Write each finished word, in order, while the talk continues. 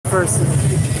first.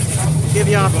 Give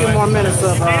y'all a few more minutes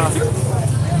of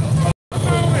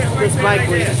this bike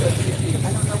week.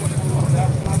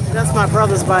 That's my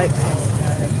brother's bike.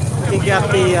 He got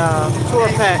the tour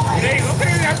pack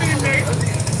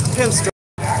pinstripe.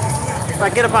 If I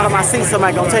get up out of my seat,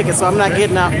 somebody gonna take it, so I'm not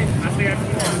getting up.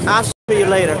 I'll show you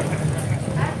later.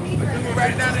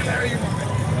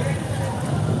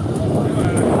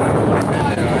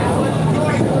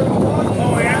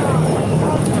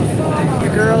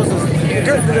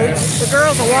 The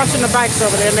girls are washing the bikes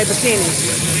over there in their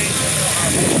bikinis.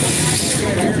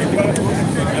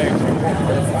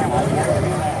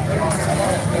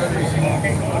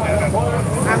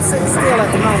 I'm sitting still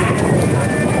at the moment.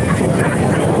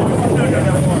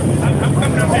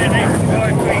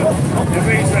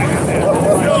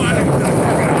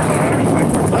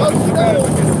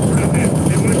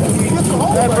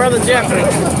 Brother Jeffrey,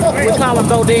 we call him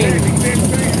Bodine.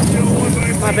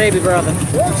 My baby brother.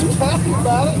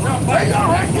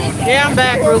 Yeah, I'm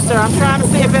back, Rooster. I'm trying to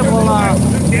see if it will not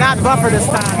buffer this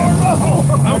time.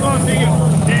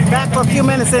 Back for a few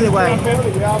minutes anyway.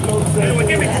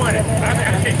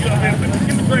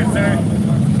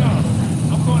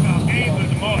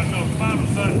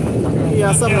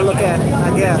 Yeah, something to look at,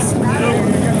 I guess.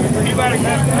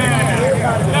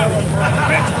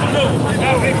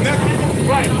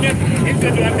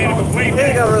 Here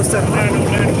you go, Rooster.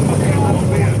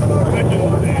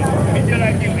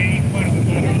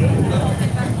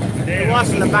 We're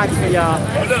washing the bikes for y'all.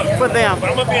 For them. Oh,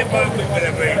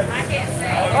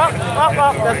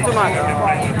 that's too much.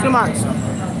 Too much.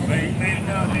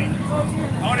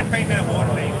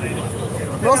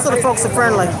 Most of the folks are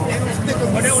friendly.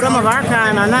 Some of our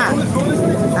kind are not.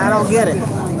 I don't get it.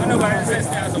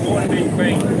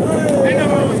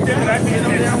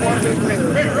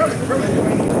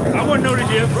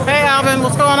 Hey Alvin,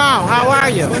 what's going on? How are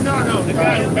you?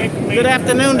 Good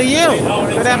afternoon to you.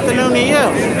 Good afternoon to you.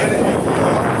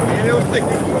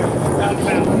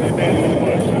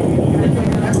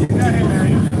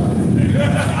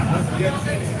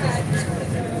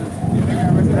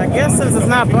 I guess since it's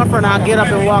not buffering, I'll get up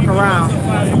and walk around.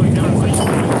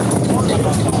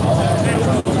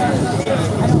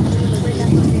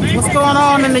 What's going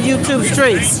on in the YouTube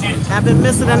streets? I've been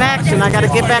missing in action. I got to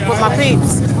get back with my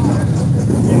peeps.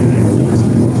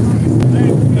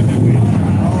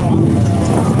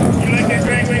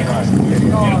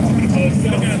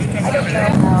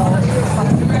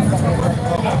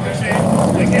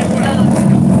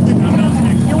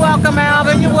 You're welcome,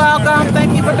 Alvin. You're welcome.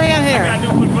 Thank you for being here.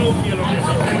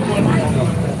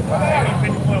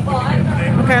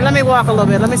 Okay, let me walk a little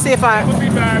bit. Let me see if I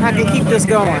can keep this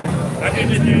going. We're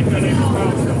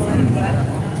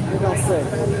gonna see.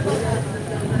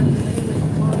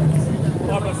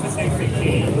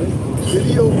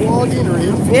 Video vlogging or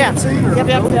YouTube? Yeah.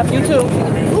 Yep. YouTube.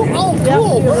 Oh,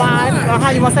 cool. Yep, you're live.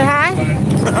 Hi, you want to say hi?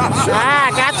 Ah,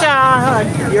 gotcha.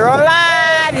 You're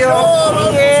alive. Yeah.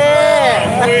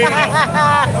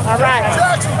 All right.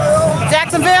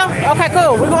 Jacksonville? Okay,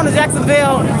 cool. We're going to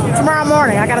Jacksonville tomorrow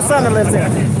morning. I got a son that lives there.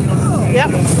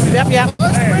 Yep.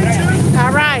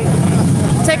 All right.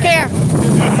 Take care.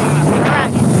 All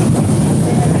right.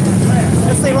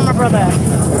 Let's see where my brother at.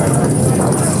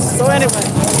 So anyway,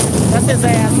 that's his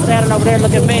ass standing over there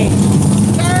looking mean.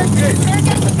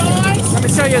 Let me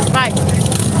show you his bike.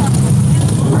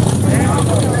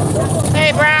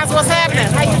 Hey, Browns, what's happening?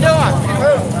 How you doing?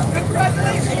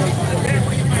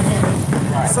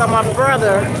 So my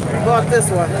brother bought this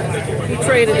one. He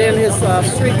traded in his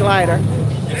street glider.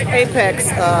 Apex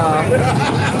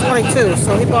 22,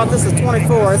 so he bought this at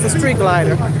 24. It's a street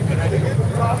glider,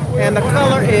 and the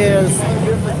color is,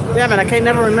 damn it, I can't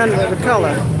never remember the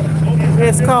color.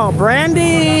 It's called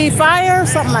Brandy Fire,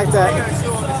 something like that.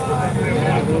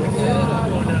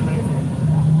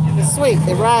 It's sweet.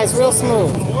 It rides real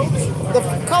smooth. The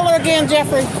color again,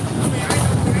 Jeffrey?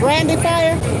 Brandy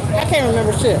Fire? I can't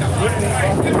remember shit.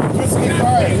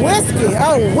 Whiskey.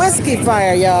 Oh, Whiskey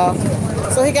Fire, y'all.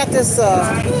 So he got this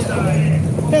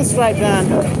pinstripe done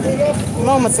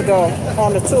moments ago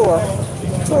on the tour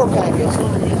package,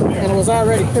 and it was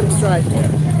already pinstriped.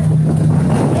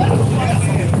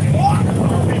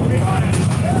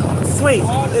 Sweet.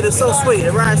 It is so sweet.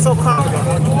 It rides so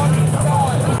comfortable.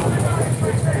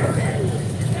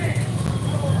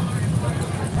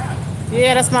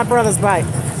 Yeah, that's my brother's bike.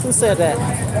 Who said that?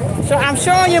 So I'm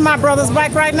showing you my brother's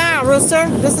bike right now, Rooster.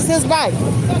 This is his bike.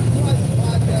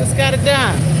 Just got it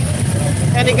done.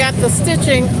 And he got the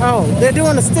stitching. Oh, they're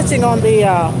doing the stitching on the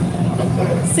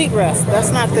seat rest.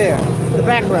 That's not there. The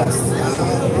back rest.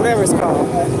 Whatever it's called.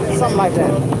 Something like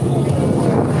that.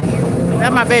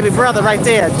 That's my baby brother right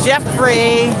there,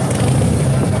 Jeffrey.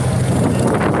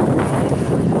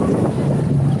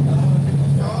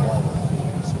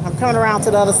 I'm coming around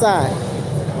to the other side.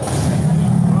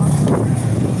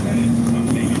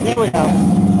 There we go.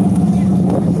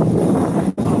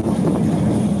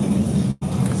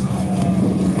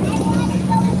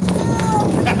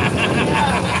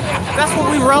 That's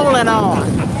what we rolling on.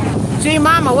 G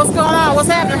Mama, what's going on? What's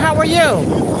happening? How are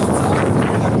you?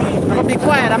 I'm gonna be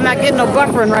quiet. I'm not getting no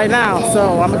buffering right now,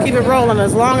 so I'm gonna keep it rolling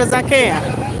as long as I can.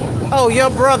 Oh, your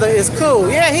brother is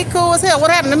cool. Yeah, he cool as hell. What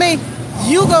happened to me?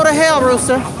 You go to hell,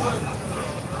 Rooster.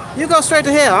 You go straight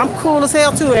to hell. I'm cool as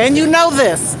hell too, and you know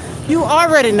this. You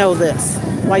already know this.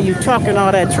 Why you talking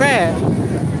all that trash?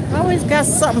 I always got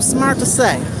something smart to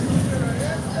say.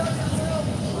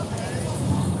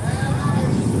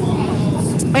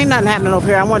 Ain't nothing happening over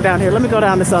here. I went down here. Let me go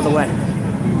down this other way.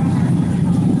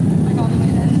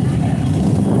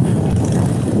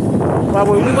 Well,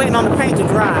 we're waiting on the paint to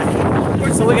dry.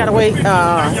 So we gotta wait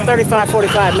 35,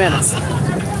 45 minutes.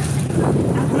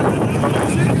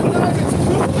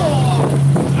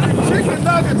 Chicken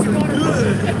nuggets are good.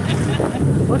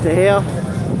 What the hell?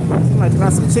 Somebody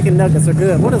found some chicken nuggets are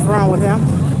good. What is wrong with him?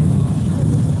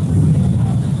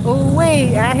 Oh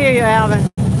wait, I hear you, Alvin.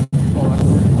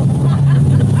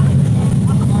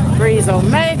 Breeze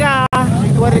Omega.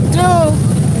 What it do?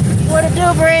 What it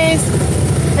do, Breeze?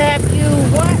 Have you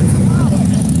what?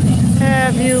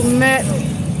 Have you met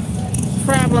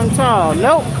Traveling Tall?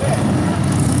 Nope.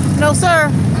 No, sir.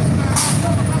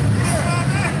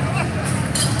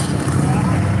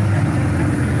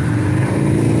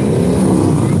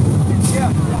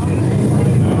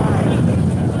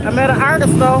 I met an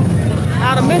artist though,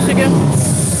 out of Michigan.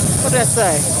 What'd that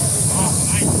say?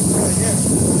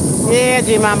 Yeah,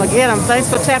 G Mama, get him. Thanks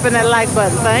for tapping that like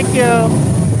button. Thank you.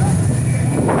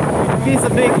 He's a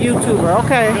big YouTuber.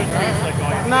 Okay.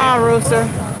 Nah, Rooster.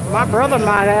 My brother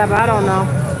might have. I don't know.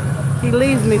 He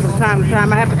leaves me from time to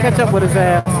time. I have to catch up with his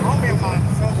ass.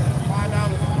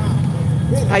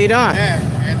 How you doing?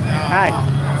 Hi.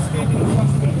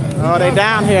 Oh, they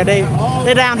down here. They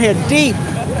down here deep.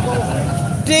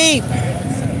 Deep.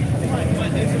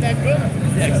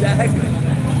 Exactly.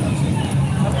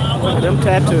 Look at them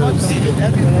tattoos.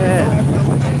 Yeah.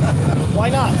 Why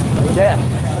not? Yeah.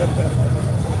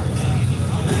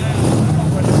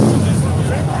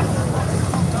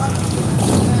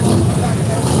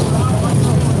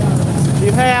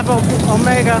 You have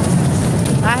Omega?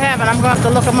 I haven't. I'm going to have to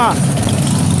look them up.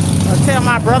 I'll tell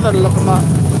my brother to look them up.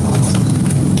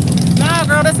 No,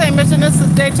 girl, this ain't Michigan. This is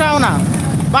Daytona.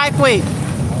 Bike week.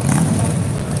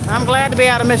 I'm glad to be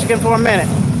out of Michigan for a minute.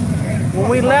 When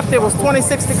we left, it was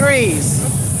 26 degrees.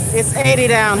 It's 80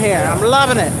 down here. I'm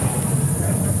loving it.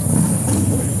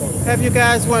 Have you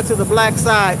guys went to the black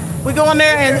side? We go in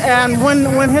there, and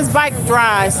when his bike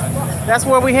dries, that's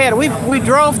where we headed. We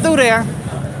drove through there,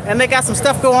 and they got some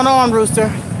stuff going on, Rooster,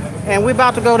 and we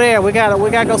about to go there. We gotta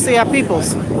go see our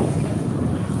peoples.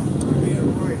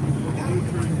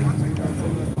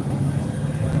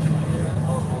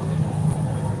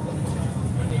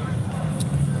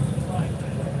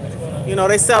 You know,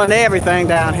 they selling everything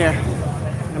down here.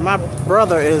 And my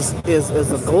brother is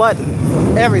a glutton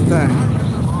for everything.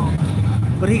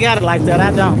 But he got it like that.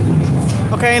 I don't.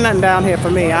 Okay, ain't nothing down here for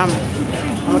me. I'm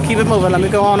gonna keep it moving. Let me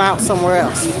go on out somewhere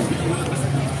else.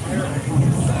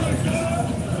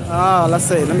 Oh, let's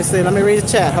see. Let me read the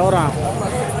chat. Hold on.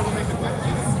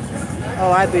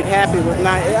 Oh, I'd be happy with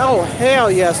 9. Oh,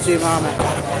 hell yes, G Mama.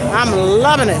 I'm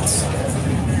loving it.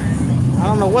 I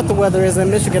don't know what the weather is in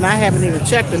Michigan. I haven't even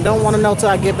checked and don't want to know till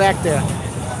I get back there.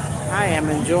 I am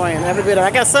enjoying every bit of it.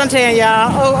 I got suntan,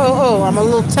 y'all. Oh. I'm a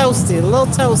little toasty,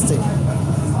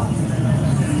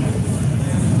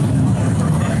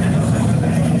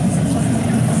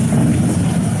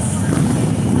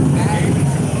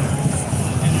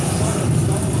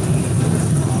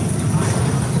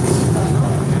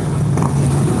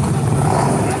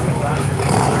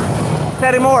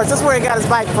 Petty Morse, that's where he got his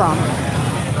bike from.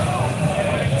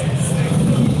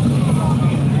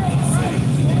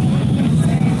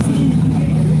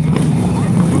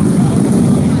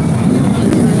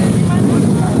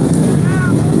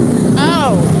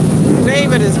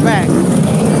 David is back. The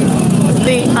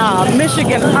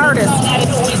Michigan artist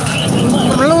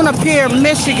from Luna Pier,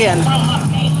 Michigan,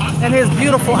 and his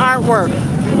beautiful artwork.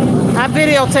 I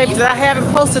videotaped it. I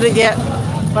haven't posted it yet,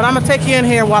 but I'm going to take you in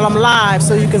here while I'm live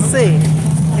so you can see.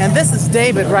 And this is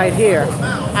David right here.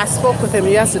 I spoke with him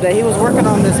yesterday. He was working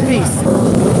on this piece,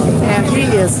 and he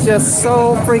is just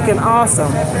so freaking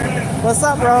awesome. What's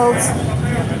up, Rhodes?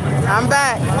 I'm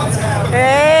back.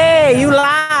 Hey, you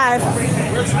live.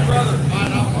 Where's your brother?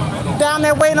 down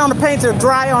there waiting on the paint to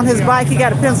dry on his bike. He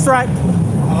got a pinstripe.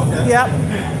 Yep.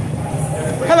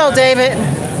 Hello, David.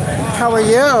 How are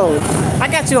you? I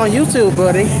got you on YouTube,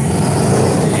 buddy.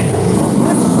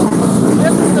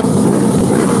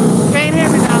 Can't hear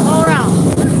me now. Hold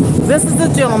on. This is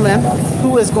the gentleman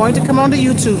who is going to come onto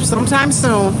YouTube sometime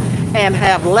soon and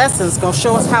have lessons, going to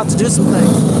show us how to do some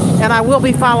things. And I will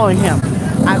be following him.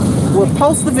 I will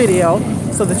post the video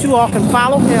so that you all can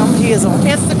follow him. He is on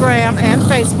Instagram and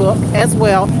Facebook as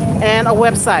well, and a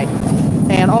website.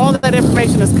 And all of that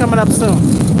information is coming up soon.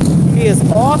 He is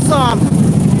awesome.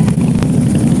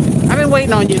 I've been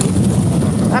waiting on you.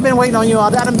 I've been waiting on you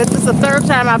all. This is the third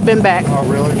time I've been back. Oh,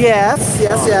 really? Yes. It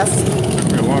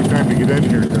took me a long time to get in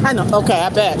here. I know. Okay, I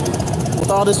bet. With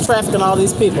all this traffic and all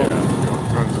these people.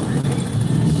 Tons of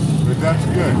people. But that's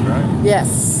good, right?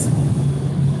 Yes.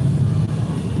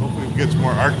 Hopefully we get some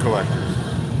more art collectors.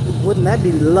 Wouldn't that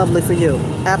be lovely for you?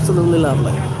 Absolutely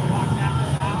lovely.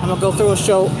 I'm gonna go through and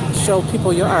show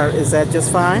people your art. Is that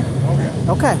just fine? Okay.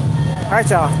 Okay. All right,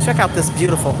 y'all. Check out this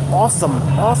beautiful,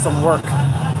 awesome work.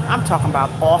 I'm talking about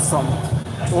awesome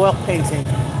oil painting.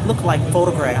 Look like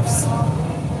photographs. I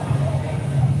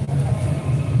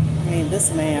mean,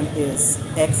 this man is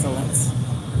excellent.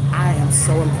 I am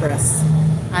so impressed.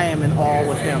 I am in awe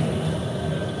with him.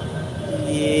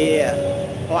 Yeah.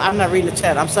 Well, I'm not reading the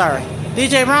chat. I'm sorry.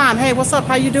 DJ Ron, hey, what's up?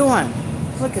 How you doing?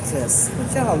 Look at this.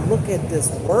 Would y'all look at this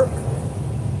work?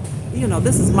 You know,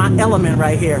 this is my element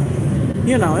right here.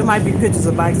 You know, it might be pictures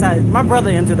of bikes. My brother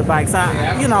into the bikes. I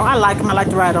like him. I like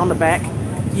to ride on the back.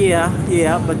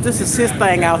 Yeah. But this is his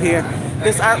thing out here.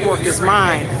 This artwork is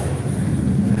mine.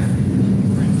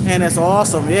 And it's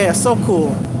awesome. Yeah, it's so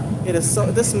cool. It is so.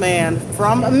 This man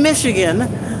from Michigan,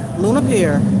 Luna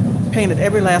Pier, painted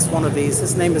every last one of these.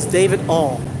 His name is David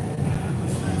All.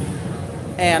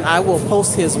 And I will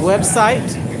post his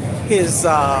website, his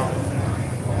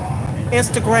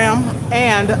Instagram,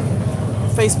 and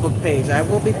Facebook page. I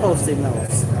will be posting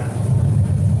those.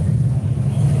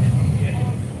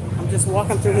 I'm just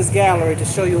walking through his gallery to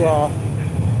show you all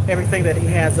everything that he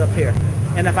has up here.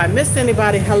 And if I missed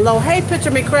anybody, hello. Hey,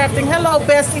 Picture Me Crafting. Hello,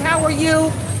 Bestie. How are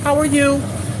you? How are you?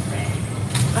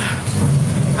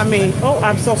 I mean, oh,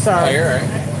 I'm so sorry. Oh, you're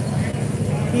right.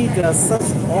 He does such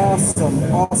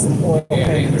awesome oil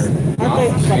paintings. Aren't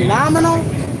they phenomenal?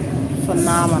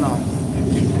 Phenomenal.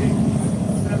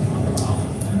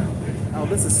 Oh,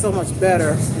 this is so much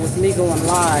better with me going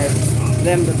live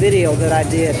than the video that I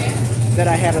did that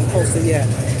I haven't posted yet.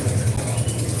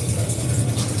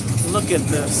 Look at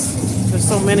this. There's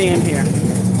so many in here.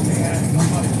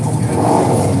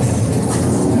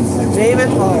 David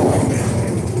Hall,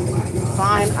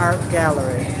 Fine Art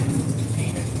Gallery.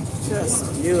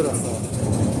 Just beautiful.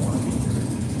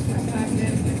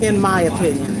 In my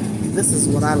opinion, this is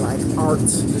what I like. Art.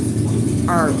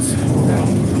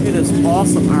 It is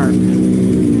awesome art.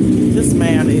 This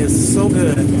man is so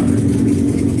good.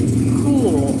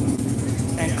 Cool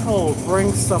and cold.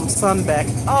 Bring some sun back.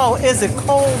 Oh, is it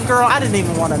cold, girl? I didn't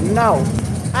even want to know.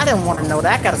 I didn't want to know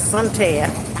that. I got a suntan.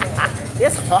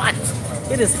 It's hot.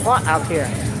 It is hot out here.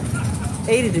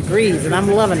 80 degrees, and I'm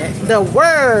loving it. The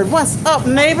word. What's up,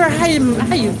 neighbor? How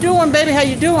you doing, baby? How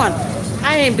you doing?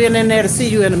 I ain't been in there to see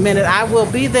you in a minute. I will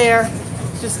be there.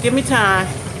 Just give me time.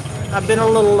 I've been a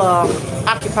little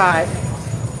occupied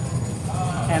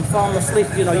and falling asleep.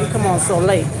 You know, you come on so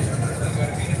late.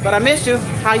 But I miss you.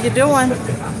 How you doing?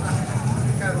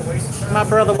 My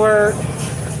brother Word.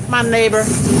 My neighbor.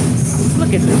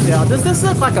 Look at this, y'all. Does this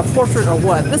look like a portrait or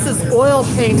what? This is oil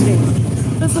painting.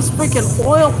 This is freaking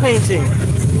oil painting.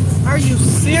 Are you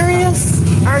serious?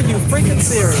 Are you freaking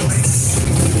serious?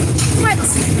 What?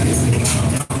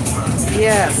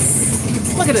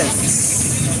 Yes. Look at this.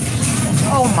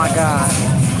 Oh my God.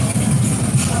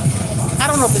 I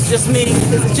don't know if it's just me.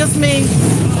 Is it just me?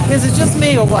 Is it just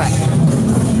me or what?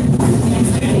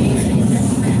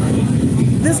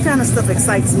 This kind of stuff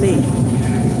excites me.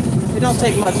 It don't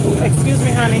take much. Excuse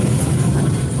me, honey.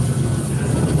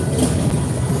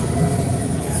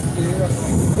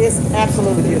 It's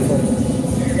absolutely beautiful.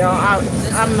 Y'all,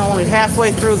 I'm only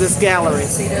halfway through this gallery.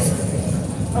 See this?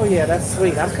 Oh yeah, that's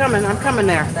sweet. I'm coming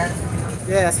there.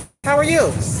 Yes. How are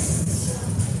you?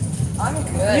 I'm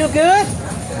good. You good?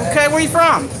 Okay, where are you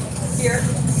from? Here.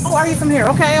 Oh, are you from here?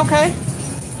 Okay.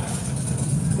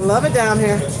 Love it down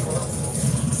here.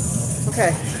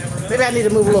 Okay. Maybe I need to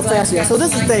move a little faster. Yeah. So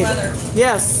this is David.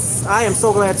 Yes, I am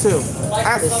so glad too.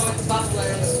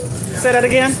 Buffaloes. Say that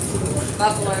again?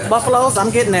 Buffaloes. Buffaloes?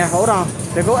 I'm getting there. Hold on.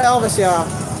 There go Elvis, y'all.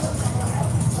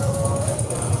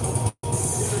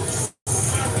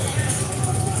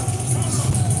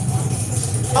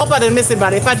 Hope I didn't miss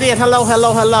anybody. If I did, hello.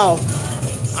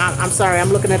 I'm sorry, I'm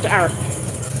looking at the art.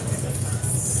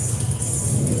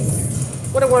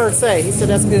 What did Word say? He said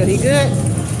that's good. He good?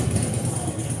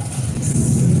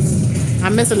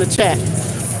 I'm missing the chat.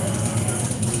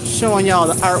 Showing y'all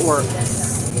the artwork.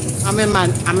 I'm in my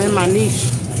niche.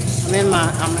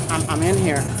 I'm in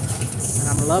here. And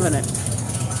I'm loving it.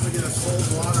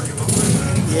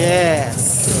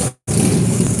 Yes.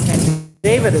 And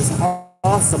David is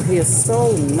awesome. He is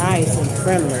so nice and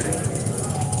friendly.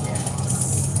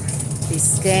 He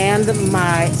scanned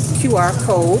my QR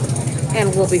code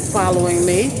and will be following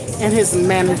me. And his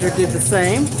manager did the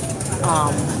same.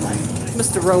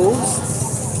 Mr. Rose.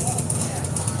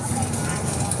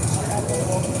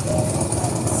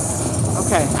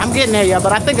 Okay, I'm getting there, y'all,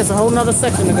 but I think it's a whole nother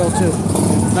section to go to.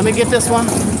 Let me get this one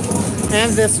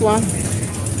and this one.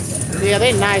 Yeah,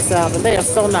 they nice, Alvin. They are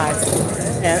so nice.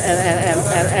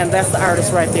 And that's the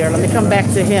artist right there. Let me come back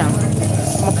to him.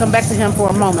 I'm gonna come back to him for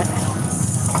a moment.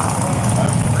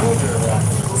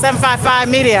 755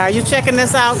 Media, are you checking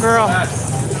this out, girl?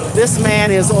 This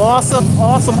man is awesome,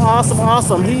 awesome, awesome,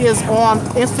 awesome. He is on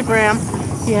Instagram.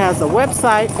 He has a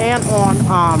website and on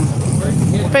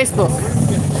Facebook.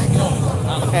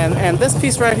 And this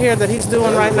piece right here that he's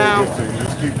doing right now,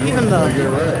 even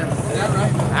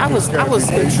I was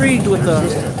intrigued with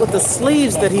the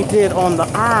sleeves that he did on the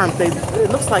arm. It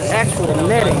looks like actual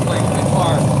netting.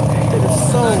 It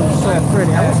is so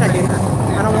pretty. I wish I could.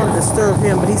 I don't want to disturb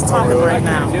him, but he's talking right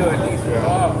now.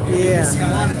 Yeah.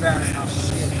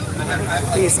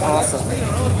 He's awesome.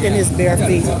 In his bare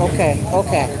feet. Okay.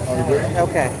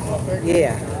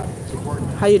 Yeah.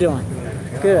 How you doing?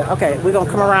 Good. Okay, we're gonna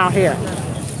come around here.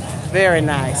 Very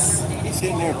nice. He's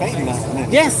sitting there painting now.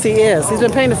 Yes, he is. He's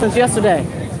been painting since yesterday.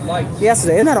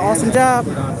 Isn't that an awesome job?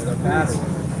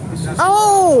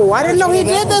 Oh, I didn't know he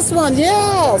did this one.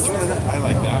 Yes. I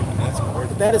like that one. That's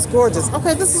gorgeous. That is gorgeous.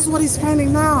 Okay, this is what he's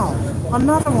painting now.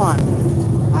 Another one.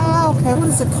 Oh, okay, what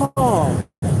is it called?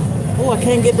 Oh, I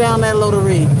can't get down that low to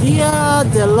read. Dia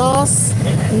de los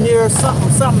near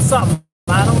something.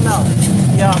 I don't know.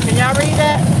 Y'all, can y'all read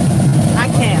that? I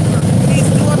can't. He's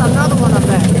doing another one of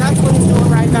that. That's what he's doing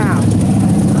right now.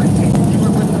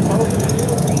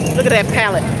 Look at that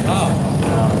palette. Oh,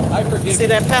 I forgive you. See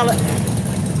that palette?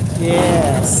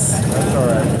 Yes. That's all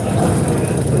right.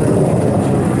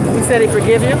 He said he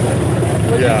forgive you?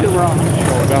 What did you do wrong?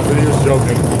 Oh, nothing. He was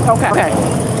joking. Okay.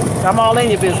 I'm all in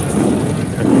your business.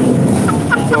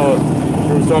 So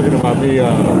he was talking about me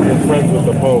being friends with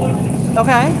the Pope.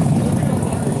 Okay.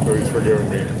 So he's forgiving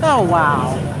me. Oh,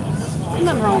 wow. There's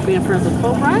nothing wrong with being friends with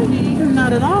Pope, right?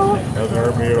 Not at all. Doesn't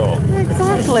hurt me at all.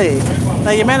 Exactly.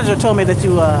 Now, your manager told me that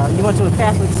you went to a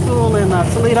Catholic school in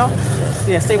Toledo.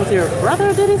 Yeah, stay with your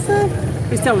brother, did he say?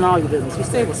 He's telling all your business. You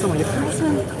stayed with some of your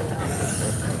cousins.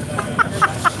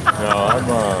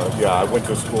 No, I went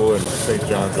to school in St.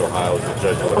 John's, Ohio as a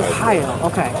Jesuit. Ohio,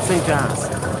 okay. St. John's.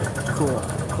 Cool.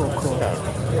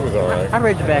 Yeah, it was all right. I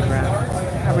read your background.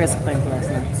 I read some things last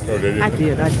night. Oh, did you? I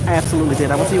did. I absolutely did.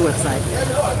 I went to your website,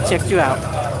 checked you out.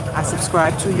 I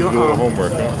subscribed to your You're doing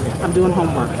homework, huh? I'm doing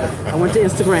homework. I went to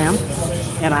Instagram,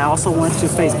 and I also went to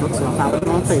Facebook, so I'm following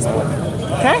on Facebook.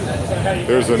 Okay?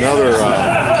 There's another,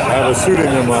 I have a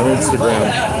pseudonym on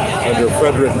Instagram under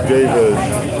Frederick David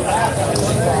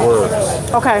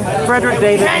Works. Okay, Frederick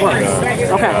David Works.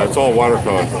 Okay. It's all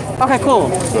watercolor. Okay,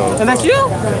 cool. And that's you?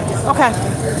 Okay.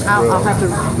 I'll have to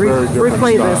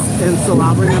replay this, and so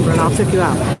I'll remember, and I'll check you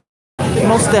out.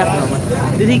 Most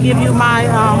definitely. Did he give you my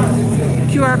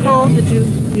QR code?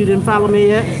 You didn't follow me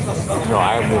yet? No,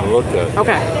 I haven't even looked at it.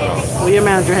 Okay. Well, your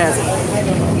manager has it.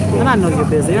 And I know you're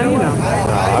busy, you know.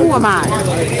 Who am I? I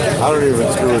don't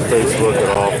even screw with Facebook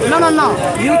at all. No.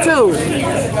 YouTube.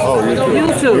 Oh,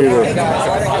 YouTube.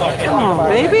 Come on,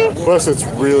 baby. Plus, it's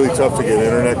really tough to get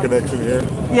internet connection here.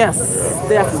 Yes,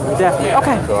 definitely.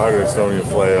 Okay. So I just don't even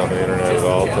play on the internet at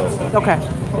all. So. Okay.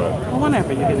 Well,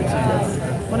 whenever you get a chance.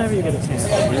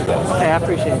 Okay, I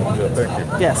appreciate it. Yeah, thank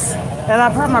you. Yes. And I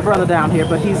brought my brother down here,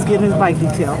 but he's getting his bike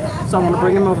detail. So I'm going to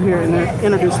bring him over here and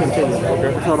introduce him to you.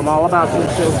 Okay. I told him all about you,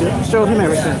 showed him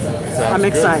everything. I'm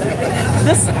excited.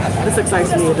 This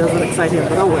excites me. It doesn't excite him,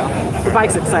 but oh well. The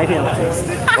bikes excite him.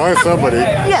 Why somebody?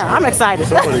 Yeah, I'm excited.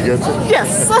 Somebody gets it.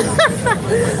 Yes.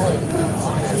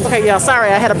 Okay, y'all, sorry,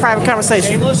 I had a private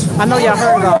conversation. I know y'all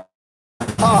heard it all.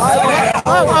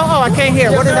 Oh, I can't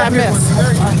hear. What did I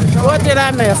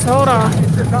miss? Hold on.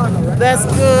 That's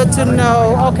good to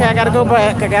know. Okay, I gotta go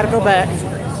back.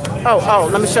 Oh,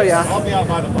 let me show y'all.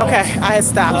 Okay, I had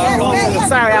stopped.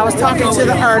 Sorry, I was talking to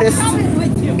the artist,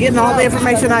 getting all the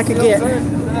information I could get.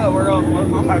 This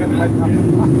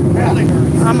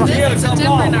is a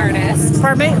different artist.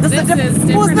 Pardon me? This is who is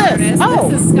different this? artist. Oh.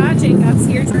 This is Scott Jacobs.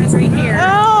 Here's yours right here.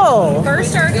 Oh.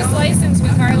 First artist license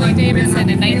with Harley-Davidson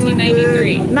in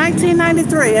 1993.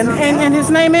 1993. And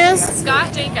his name is?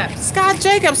 Scott Jacobs. Scott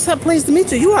Jacobs. So pleased to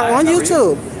meet you. You are on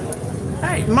YouTube.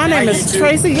 Hi. My name is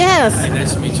Tracy. Yes. Hi,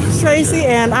 nice to meet you. Tracy,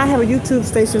 and I have a YouTube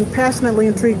station, Passionately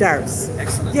Intrigued Arts.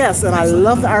 Excellent. Yes, and I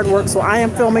love the artwork, so I am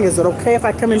filming. Is it okay if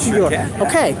I come into your? can.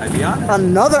 Okay. I'd be honored.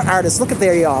 Another artist. Look at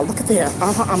there, y'all. Look at there.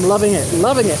 I'm loving it.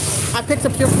 Loving it. I picked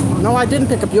up your. No, I didn't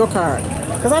pick up your card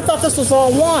because I thought this was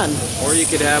all one. Or you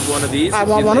could have one of these. I if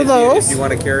want you- one of if you- those. If you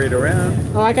want to carry it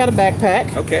around. Oh, I got a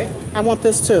backpack. Okay. I want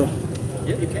this too.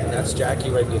 Yeah, you can. That's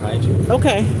Jackie right behind you.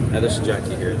 Okay. Now this is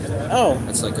Jackie here. Oh.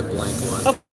 That's like a blank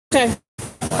one. Okay.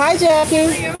 Hi,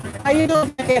 Jackie. How you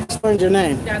doing? I can't learn your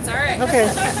name. That's all right. Okay.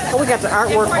 Oh, we got the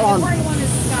artwork on. The important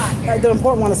one is Scott. The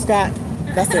important one is Scott.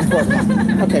 That's the important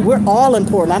one. Okay, we're all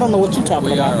important. I don't know what you're talking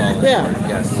We about. are all yeah. important,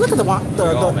 yes. Look at the wine. We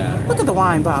all matter. Look at the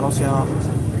wine bottles, y'all.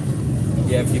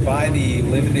 Yeah, if you buy the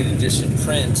limited edition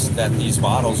print that these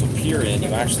bottles appear in, you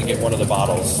actually get one of the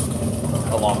bottles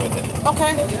along with it.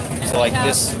 Okay. So like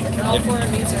this, All four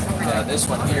of these are covered. this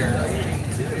one here.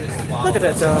 Look at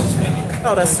that, y'all.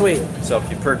 Oh, that's sweet. So if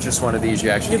you purchase one of these, you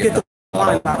actually You get the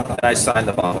wine bottle. bottle. And I signed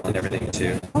the bottle and everything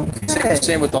too. Okay.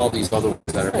 Same with all these other ones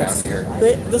that are down here.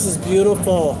 This is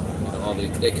beautiful.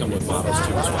 They come with bottles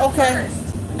too as well. Okay.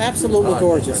 Absolutely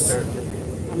gorgeous.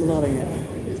 I'm loving it.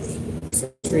 It's a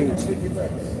treat.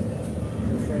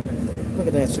 Look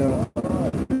at that, y'all.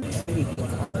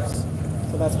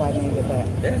 So that's why I named it that.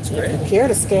 Yeah, it's great. If you care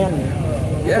to scan me,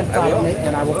 you Yeah, can I follow will. me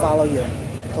and I will follow you.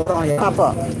 Hold on, yeah. Pop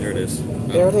up. There it is.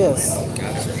 There it is.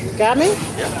 Gotcha. Got me?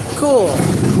 Yeah. Cool.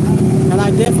 And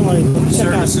I definitely check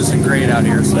out. Service isn't great out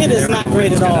here. So It is not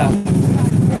great at all.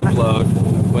 Upload,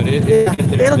 but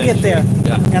It'll get there.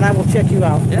 Yeah. And I will check you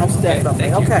out. Yeah, Most okay, definitely.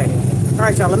 thank you. Okay. All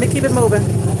right, y'all. Let me keep it moving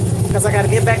because I got to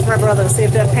get back to my brother to see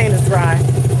if that paint is dry.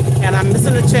 And I'm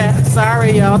missing the chat.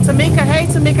 Sorry, y'all. Tamika, hey,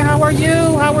 Tamika, how are you?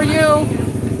 How are you?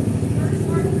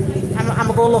 I'm going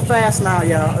to go a little fast now,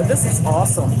 y'all. This is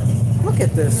awesome. Look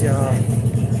at this, y'all.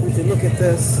 Would you look at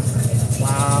this?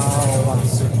 Wow.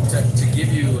 To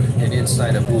give you an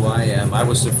insight of who I am, I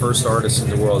was the first artist in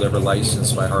the world ever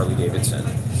licensed by Harley-Davidson.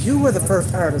 You were the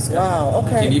first artist. Wow. You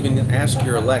can Okay. even ask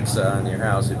your Alexa in your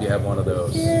house if you have one of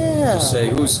those. Yeah. Just say,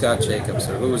 who's Scott Jacobs,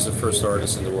 or who was the first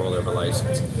artist in the world ever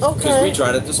licensed? Because Okay. we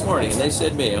tried it this morning, and they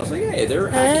said me. I was like, hey, they're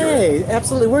accurate. Hey,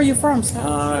 absolutely. Where are you from,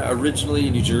 Scott? Originally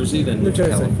New Jersey, then New moved to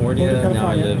Jersey. California. Moved to Now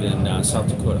I California. live in South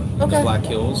Dakota, in Okay. the Black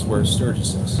Hills, where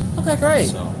Sturgis is. Okay, great.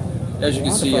 So, as you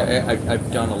can see, Wonderful.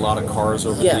 I've done a lot of cars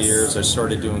over Yes. the years. I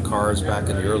started doing cars back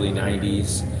in the early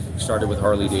 90s. Started with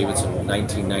Harley-Davidson in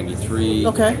 1993.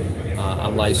 Okay.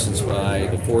 I'm licensed by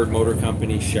the Ford Motor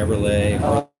Company, Chevrolet,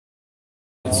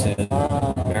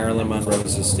 Harley-Davidson, Marilyn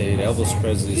Monroe's estate, Elvis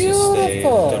Presley's estate.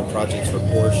 Beautiful. I've done projects for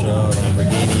Porsche,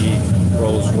 Lamborghini,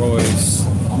 Rolls-Royce.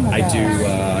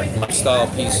 I do lifestyle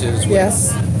pieces with,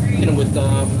 Yes. with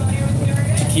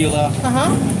tequila,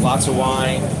 Uh-huh. lots of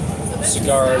wine,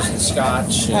 cigars and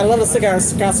scotch. I love the cigars,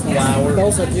 Scotsman. Flower.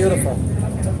 Those are beautiful.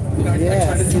 I try to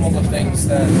Yes. do all the things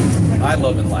that I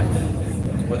love in life,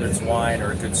 whether it's wine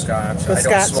or a good scotch. Good I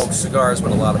don't scotch. smoke cigars,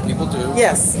 but a lot of people do.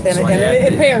 Yes, and, So I and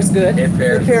add it pairs good. It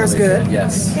pairs, It pairs really good.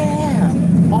 Yes. Yeah.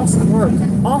 Awesome work.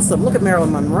 Awesome. Look at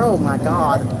Marilyn Monroe, my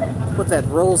God. With that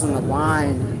rose in the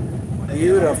wine.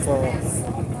 Beautiful.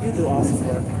 You do awesome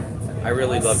work. I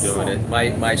really love doing it.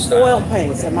 My Oil style.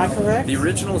 paints, am I correct? The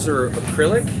originals are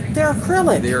acrylic. They're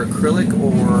acrylic. They're acrylic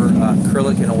or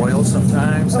acrylic and oil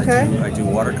sometimes. Okay. I do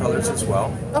watercolors as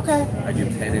well. Okay. I do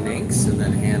pen and inks and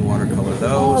then hand watercolor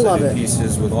those. Oh, I love do it.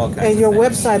 pieces with all kinds And of your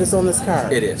things. website is on this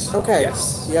card? It is. Okay.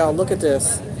 Yes. Y'all, look at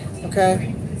this.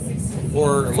 Okay.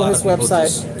 Or a For lot his of people website.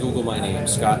 just Google my name,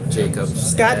 Scott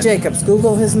Jacobs. Scott and Jacobs.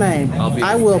 Google his name.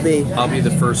 I will be. I'll be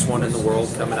the first one in the world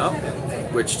coming up,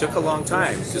 which took a long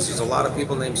time because there's a lot of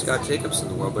people named Scott Jacobs in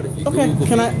the world. But if you Okay. Google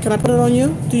Can me, I put it on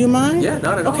you? Do you mind? yeah,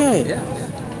 not at all. Okay. Yeah.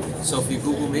 So if you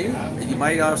Google me, you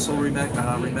might also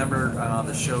remember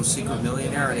the show Secret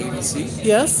Millionaire on ABC.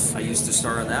 Yes. I used to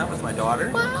star in that with my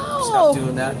daughter. Wow. Stopped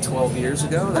doing that 12 years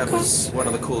ago. That Okay. was one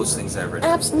of the coolest things I ever did.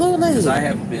 Absolutely. Because I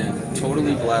have been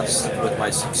totally blessed with my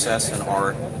success in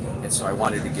art, and so I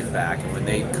wanted to give back. And when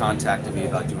they contacted me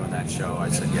about doing that show, I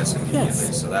said yes immediately.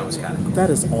 Yes. So that was kind of cool.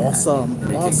 That is awesome. You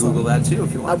can Awesome. Google that too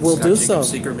if you want. I will Scott do Jacobs so.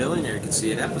 Secret Millionaire. You can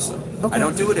see an episode. Okay. I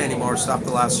don't do it anymore. Stopped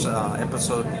the last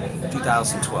episode,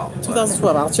 2012. But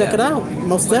 2012. I'll check yeah. it out.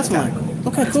 Most Well, it's definitely. kinda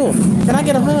cool. Okay, cool. Can I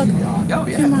get a hug? Oh yeah,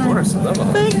 Do you of mind? course. I love a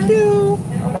hug. Thank you.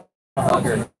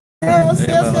 Hugger. Yes, Yeah, yes,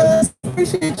 bye-bye. yes.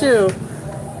 Appreciate you.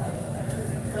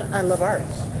 I love art.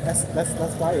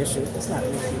 That's my issue. It's not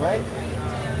an issue, right?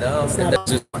 No,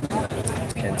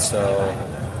 and so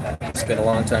it's been a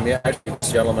long time. Yeah, actually,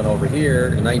 this gentleman over here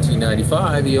in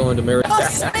 1995, he owned a Mary. Oh,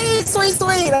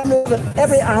 sweet. I'm moving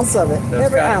every ounce of it.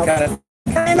 Every ounce.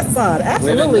 Kind of fun.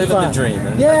 Absolutely living fun. the dream.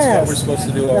 And yes. That's what we're supposed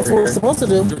to do over here. That's what we're supposed to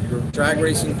do. Drag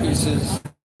racing pieces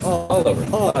all over.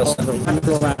 I'm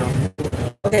go around.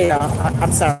 Okay, y'all.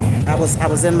 I'm sorry. I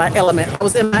was in my element.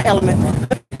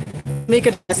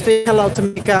 Mika, speak hello to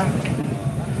Mika.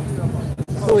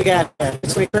 Who we got there?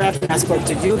 Crafty, I spoke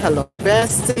to you. Hello,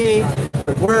 Bestie.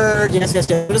 Good word. Yes. Just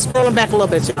scrolling back a little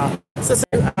bit, y'all. Sister,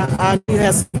 you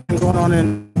have something going on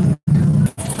in.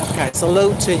 Okay,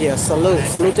 salute to you.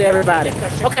 Salute to everybody.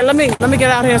 Okay, let me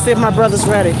get out here and see if my brother's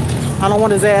ready. I don't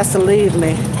want his ass to leave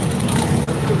me.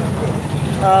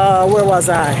 Where was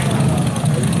I?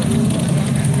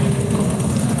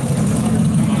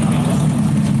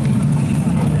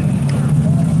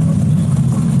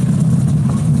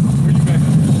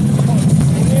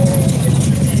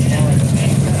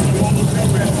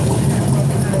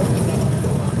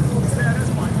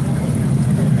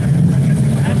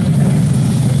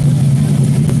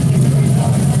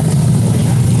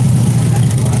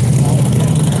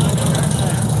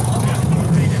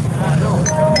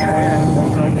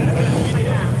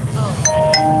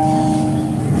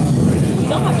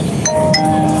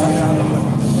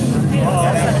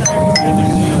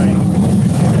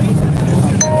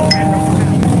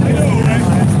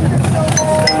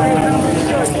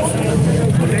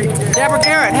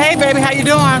 How you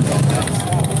doing?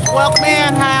 Welcome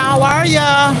in. How are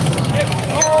ya?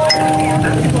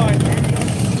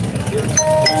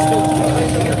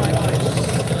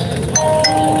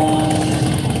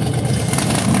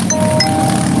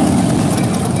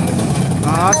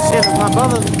 Oh shit, my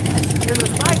brother. Is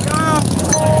his bike gone?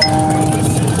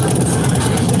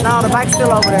 No, the bike's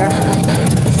still over there.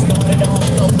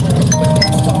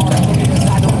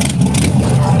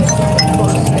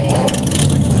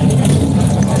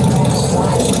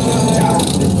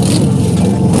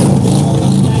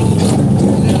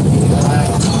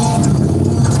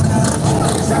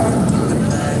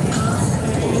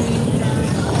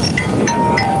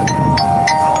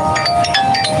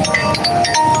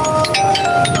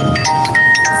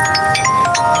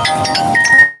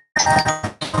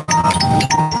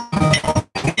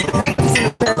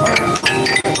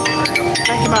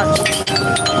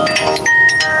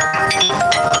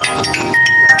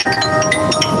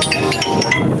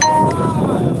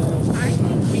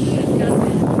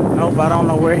 I don't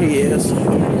know where he is.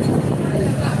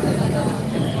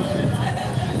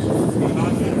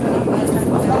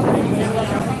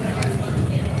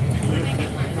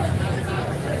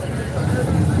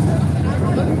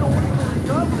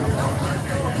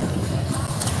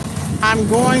 I'm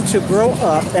going to grow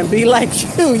up and be like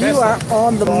you. You are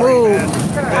on the move.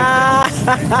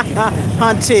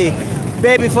 Hunty.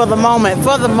 Baby, for the moment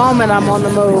I'm on the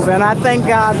move, and I thank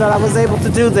God that I was able to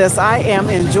do this. I am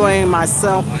enjoying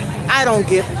myself. I don't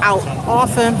get out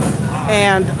often,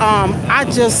 and I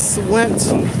just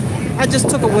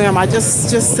took a whim. I just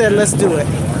said, let's do it.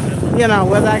 You know,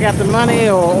 whether I got the money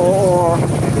or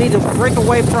need to break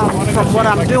away from what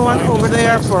I'm doing over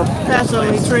there for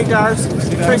Passionately Tree Arts,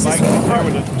 Tracy's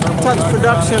Touch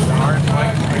Production.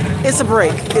 It's a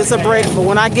break, but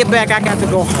when I get back, I got to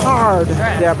go hard,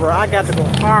 Deborah. I got to go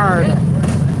hard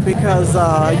because,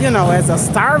 you know, as a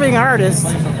starving artist,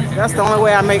 that's the only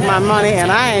way I make my money,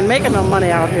 and I ain't making no money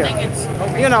out here.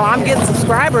 You know, I'm getting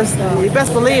subscribers. You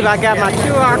best believe I got my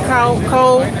QR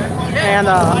code, and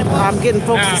I'm getting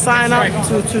folks to sign up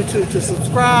to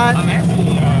subscribe.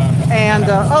 And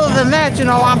other than that, you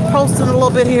know, I'm posting a little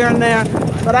bit here and there,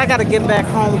 but I got to get back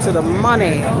home to the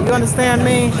money. You understand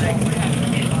me?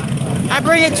 I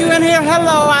bring it you in here.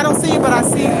 Hello, I don't see you, but I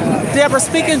see Deborah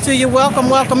speaking to you.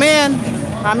 Welcome in.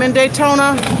 I'm in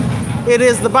Daytona. It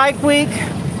is the bike week,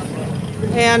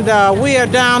 and we are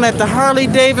down at the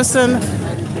Harley-Davidson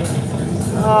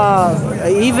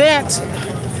event.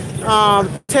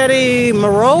 Teddy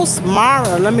Morse,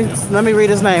 let me read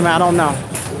his name. I don't know.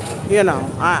 You know,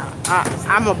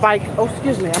 I'm a bike. Oh,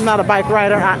 excuse me. I'm not a bike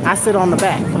rider. I sit on the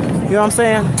back. You know what I'm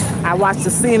saying? I watch the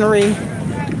scenery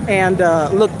and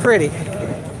look pretty.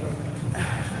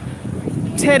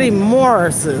 Teddy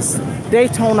Morse's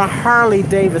Daytona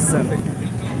Harley-Davidson.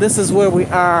 This is where we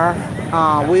are.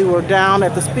 We were down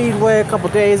at the Speedway a couple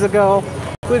days ago.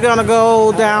 We're gonna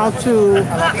go down to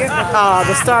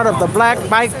the start of the Black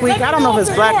Bike Week. I don't know if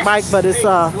it's Black Bike, but it's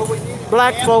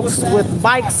black folks with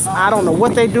bikes. I don't know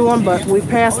what they're doing, but we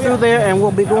passed through there and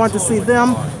we'll be going to see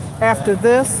them after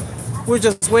this. We're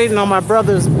just waiting on my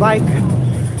brother's bike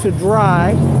to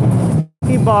dry.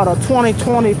 He bought a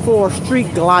 2024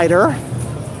 Street Glider.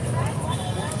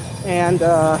 And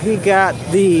he got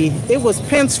it was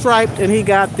pinstriped, and he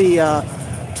got the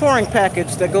touring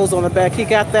package that goes on the back. He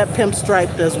got that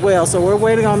pinstriped as well. So we're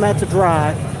waiting on that to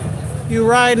dry. You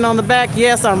riding on the back?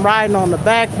 Yes, I'm riding on the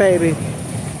back, baby.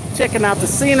 Checking out the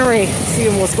scenery,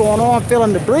 seeing what's going on,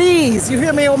 feeling the breeze. You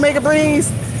hear me, Omega Breeze?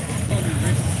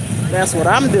 That's what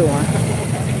I'm doing.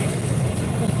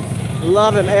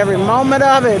 Loving every moment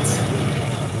of it.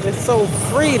 It's so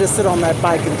free to sit on that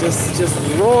bike and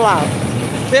just roll out.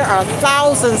 There are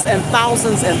thousands and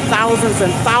thousands and thousands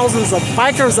and thousands of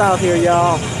bikers out here,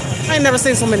 y'all. I ain't never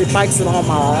seen so many bikes in all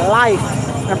my life,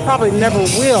 and probably never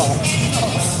will,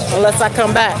 unless I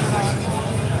come back.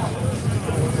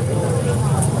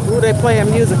 Ooh, they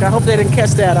playing music. I hope they didn't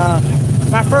catch that.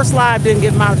 My first live didn't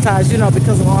get monetized, you know,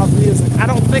 because of all the music. I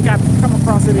don't think I've come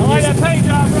across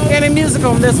any music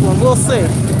on this one. We'll see.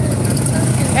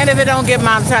 And if it don't get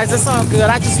monetized, it's all good.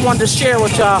 I just wanted to share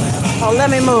with y'all. Oh, let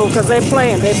me move, because they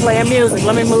playing music.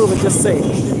 Let me move and just see.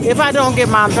 If I don't get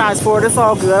monetized for it, it's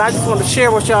all good. I just want to share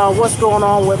with y'all what's going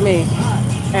on with me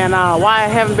and why I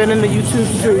haven't been in the YouTube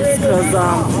streets, because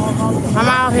I'm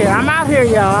out here. I'm out here,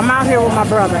 y'all. I'm out here with my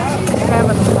brother.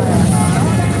 Having a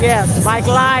blast. Yes, bike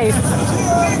life.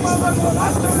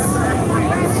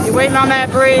 You waiting on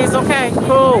that breeze? Okay,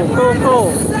 cool, cool,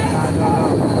 cool.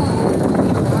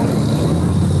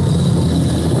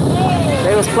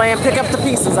 They was playing Pick Up the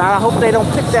Pieces. I hope they don't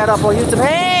pick that up on YouTube.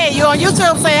 Hey, you on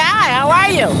YouTube? Say hi. How are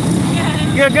you?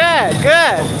 You're good.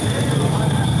 Good.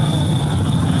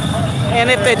 And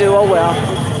if they do, oh well.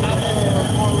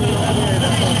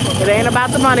 It ain't about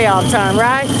the money all the time,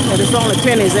 right? And it's only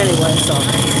pennies anyway, so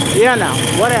you know,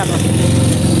 whatever.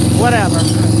 Whatever.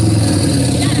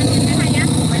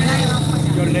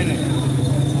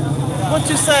 What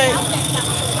you say?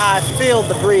 I feel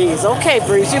the breeze. Okay,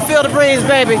 breeze. You feel the breeze,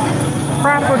 baby.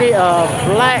 Property of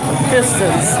Black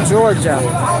Pistons, Georgia.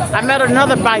 I met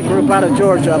another bike group out of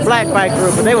Georgia, a black bike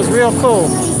group, and they was real cool.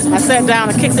 I sat down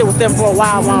and kicked it with them for a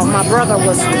while my brother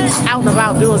was out and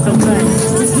about doing some things.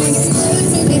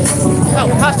 Oh,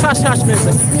 hush, hush, hush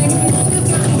music.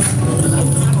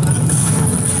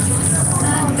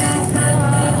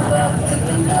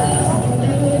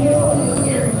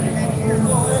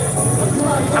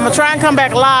 I'm gonna try and come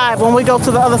back live when we go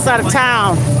to the other side of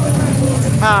town.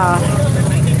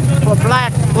 For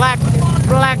Black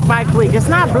Bike Week. It's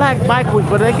not Black Bike Week,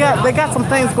 but they got some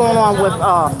things going on with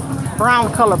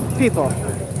brown colored people.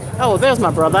 Oh, there's my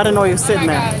brother. I didn't know he was sitting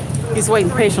there. He's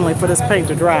waiting patiently for this paint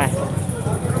to dry.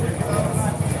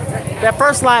 That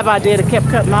first live I did, it kept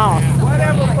cutting off.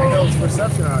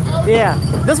 Yeah,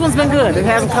 this one's been good. It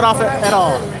hasn't cut off at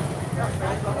all.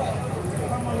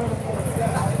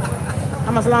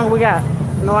 How much longer we got?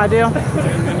 No idea?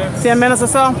 10 minutes or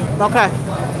so? Okay.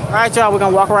 All right, y'all, we're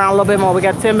going to walk around a little bit more. We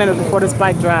got 10 minutes before this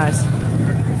bike dries.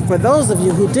 For those of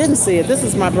you who didn't see it, this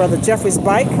is my brother Jeffrey's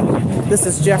bike. This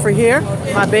is Jeffrey here,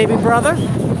 my baby brother.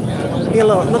 He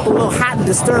look a little hot and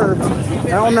disturbed.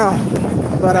 I don't know.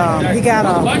 But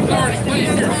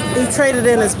he traded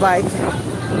in his bike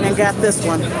and got this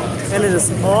one. And it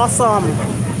is awesome.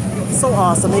 So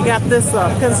awesome. He got this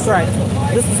pinstripe.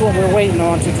 This is what we're waiting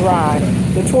on to dry.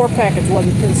 The tour package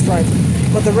wasn't pinstriped,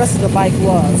 but the rest of the bike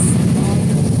was.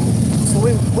 So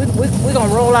we're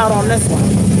gonna roll out on this one.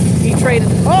 He traded.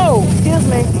 Oh, excuse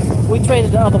me. We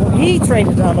traded the other one. He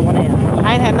traded the other one in.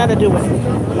 I ain't had nothing to do with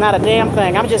it. Not a damn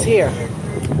thing. I'm just here.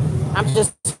 I'm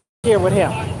just here with him.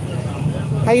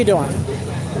 How you doing?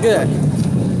 Good.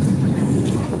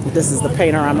 This is the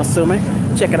painter, I'm assuming.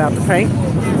 Checking out the paint.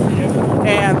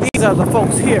 And these are the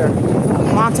folks here.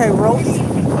 Monte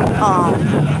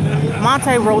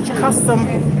Roach custom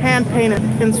hand-painted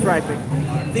pinstriping.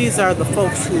 These are the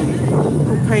folks who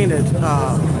painted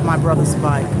my brother's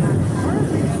bike.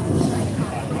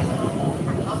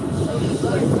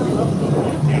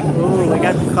 Ooh, we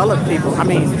got colored people. I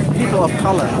mean, people of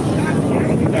color.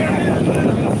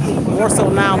 More so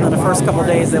now than the first couple of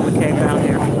days that we came down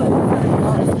here.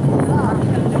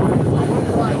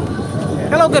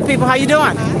 Hello, good people. How you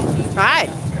doing? Hi.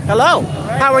 Hello.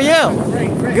 How are you?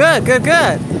 Good, good,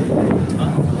 good.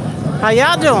 How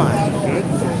y'all doing?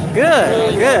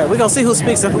 Good, good. We're going to see who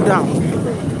speaks and who don't.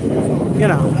 You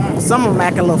know, some of them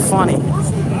act a little funny,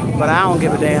 but I don't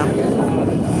give a damn.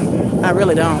 I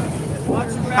really don't.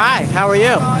 Hi, how are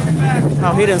you?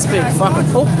 Oh, he didn't speak. Fuck it.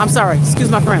 Oh, I'm sorry. Excuse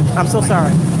my friend. I'm so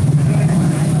sorry.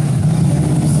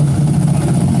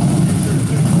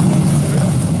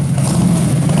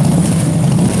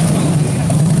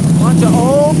 Bunch of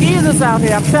old geezers out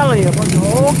here, I'm telling you. A bunch of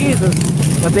old geezers.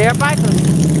 But they're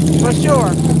bikers, for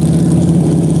sure.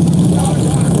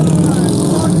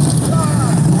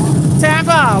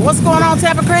 Tampa, what's going on,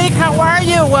 Tampa Creek? How are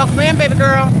you? Welcome in, baby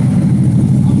girl.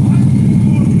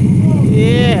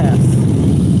 Yes.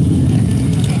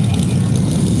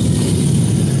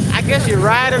 I guess you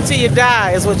ride until you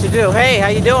die is what you do. Hey, how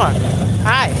you doing?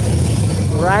 Hi.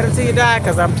 Ride until you die,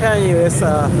 because I'm telling you, it's,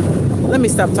 let me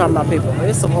stop talking about people.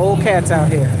 There's some old cats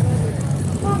out here.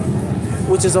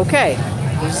 Which is okay.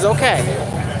 Which is okay.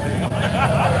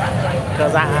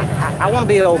 Because I want to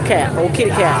be an old cat, old kitty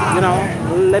cat, you know.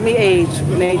 Let me age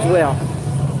and age well.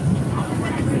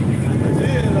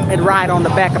 And ride on the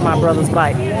back of my brother's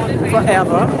bike.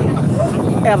 Forever.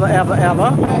 Ever, ever,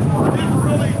 ever.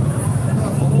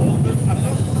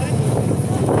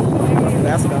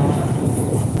 That's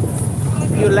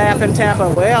gone. You laughing, Tampa?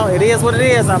 Well, it is what it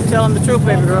is. I'm telling the truth,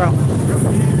 baby girl.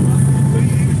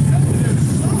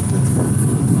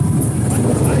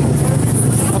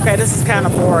 Okay, this is kind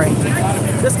of boring.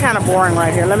 This is kind of boring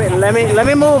right here. Let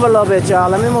me move a little bit, y'all.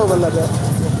 Let me move a little bit.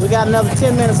 We got another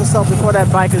 10 minutes or so before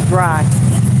that bike is dry.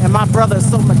 And my brother is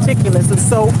so meticulous and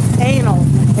so anal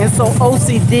and so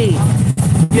OCD.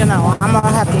 You know, I'm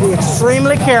gonna have to be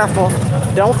extremely careful.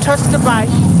 Don't touch the bike.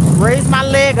 Raise my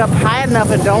leg up high enough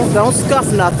and don't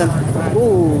scuff nothing.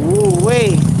 Ooh,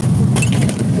 wait.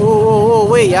 Ooh,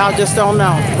 wait. Y'all just don't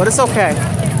know. But it's okay.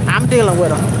 I'm dealing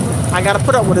with him. I gotta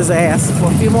put up with his ass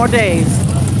for a few more days.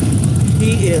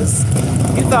 He is.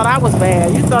 You thought I was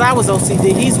bad. You thought I was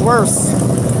OCD. He's worse.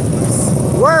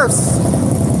 Worse.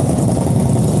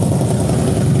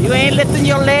 You ain't lifting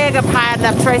your leg up high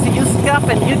enough, Tracy. You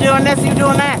scuffing. You doing this, you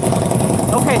doing that.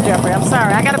 Okay, Jeffrey, I'm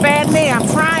sorry. I got a bad knee. I'm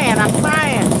trying.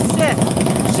 Shit.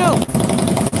 Shoot.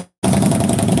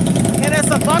 And there's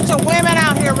a bunch of women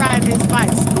out here riding these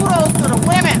bikes. Kudos to the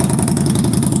women.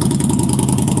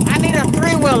 I need a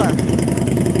three-wheeler.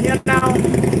 You know,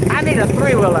 I need a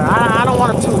three-wheeler. I don't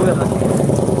want a two-wheeler.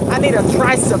 I need a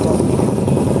tricycle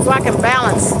so I can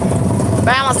balance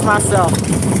myself.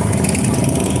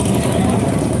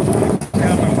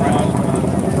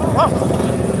 Oh,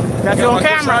 got you on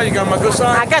camera. You got my good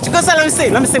side? I got your good side.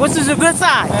 Let me see. What's your good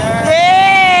side?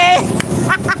 Hey!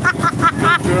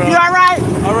 You all right?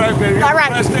 All right, baby. All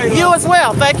right. You as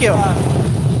well. Thank you.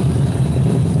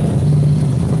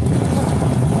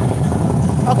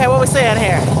 Okay, what we saying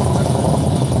here?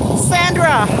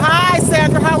 Sandra. Hi,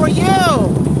 Sandra. How are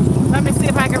you? Let me see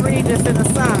if I can read this in the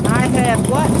sun. I had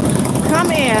what?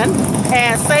 Come in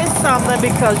and say something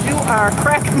because you are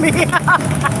cracking me up.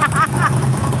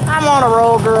 I'm on a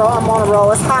roll, girl. I'm on a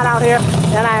roll. It's hot out here,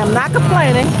 and I am not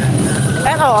complaining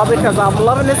at all because I'm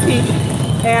loving this heat,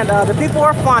 and the people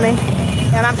are funny,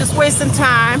 and I'm just wasting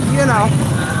time, you know,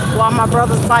 while my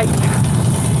brother's bike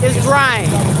is drying.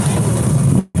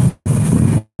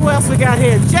 Who else we got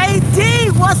here?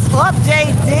 JD, what's up,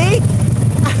 JD?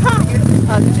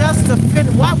 Adjust the fit.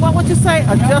 What would you say?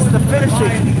 Adjust the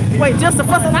finishing. Wait, just the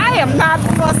fussing? I am not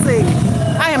fussing.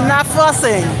 I am not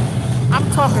fussing. I'm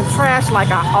talking trash like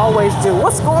I always do.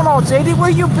 What's going on, JD? Where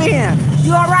you been?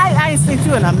 You all right? I ain't seen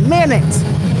you in a minute.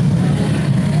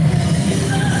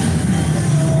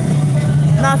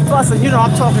 Not fussing. You know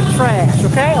I'm talking trash,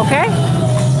 okay? Okay?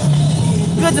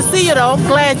 Good to see you, though. I'm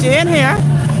glad you're in here.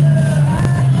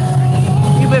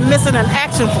 You've been missing in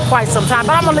action for quite some time,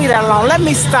 but I'm going to leave that alone. Let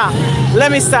me stop.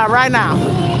 Let me stop right now.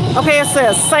 Okay, it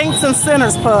says Saints and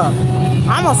Sinners Pub.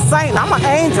 I'm a saint. I'm an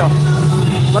angel.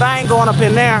 But I ain't going up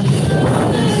in there.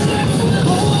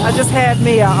 I just had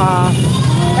me a,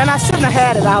 and I shouldn't have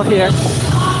had it out here.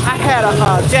 I had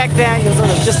a Jack Daniels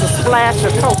with just a splash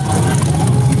of Coke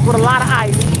with a lot of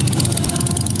ice.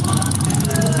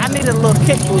 I needed a little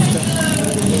kick booster.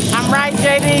 I'm right,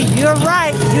 JD. You're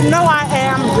right. You know I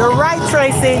am. You're right,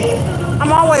 Tracy.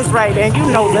 I'm always right, and you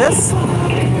know this.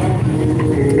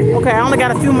 Okay, I only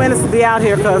got a few minutes to be out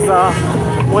here because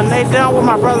when they done with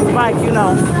my brother's bike, you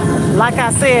know, like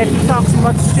I said, he talks so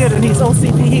much shit and he's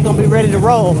OCD, he gonna be ready to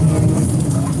roll.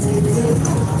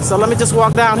 So let me just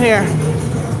walk down here.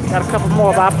 Got a couple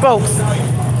more of our folks.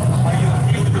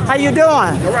 How you doing?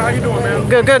 All right, how you doing, man?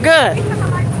 Good, good, good.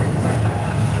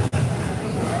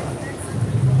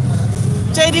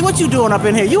 JD, what you doing up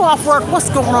in here? You off work? What's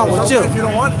going on with you? You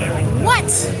don't want that.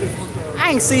 What?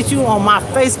 I ain't seen you on my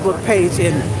Facebook page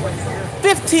in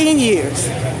 15 years.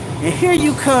 And here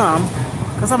you come.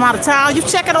 Because I'm out of town. You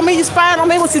checking on me? You spying on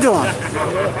me? What you doing?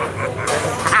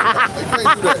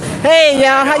 Hey,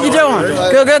 y'all. How you doing?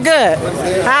 Good, good, good.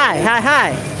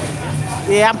 Hi.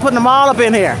 Yeah, I'm putting them all up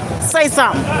in here. Say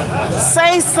something.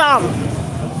 Say something.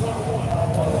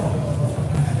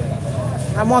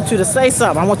 I want you to say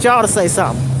something. I want y'all to say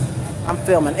something. I'm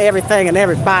filming everything and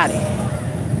everybody.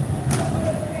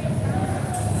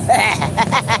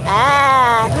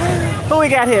 Who we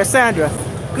got here? Sandra.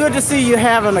 Good to see you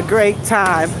having a great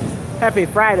time. Happy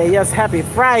Friday. Yes, happy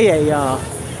Friday, y'all.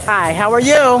 Hi, how are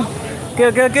you?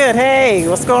 Good, good, good. Hey,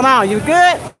 what's going on? You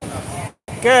good?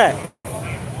 Good.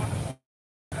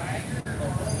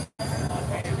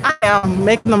 I am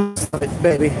making the most of it,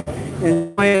 baby.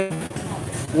 Enjoying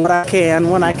what I can,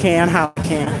 when I can, how I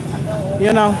can.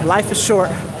 You know, life is short.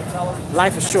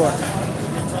 Life is short.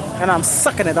 And I'm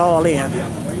sucking it all in.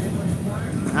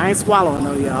 I ain't swallowing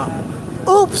though, y'all.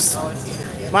 Oops.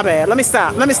 My bad. Let me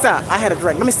stop. Let me stop. I had a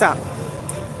drink. Let me stop.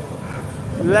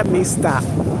 Let me stop.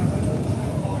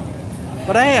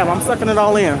 But I am. I'm sucking it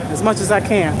all in as much as I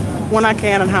can, when I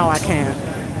can and how I can.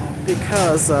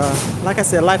 Because, like I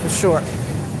said, life is short.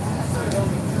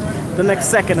 The next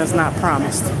second is not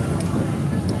promised.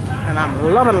 And I'm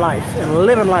loving life and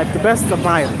living life the best of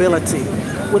my ability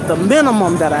with the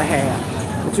minimum that I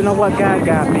have. But you know what? God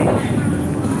got me.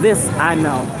 This I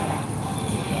know.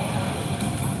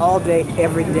 All day,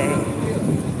 every day.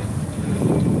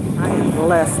 I am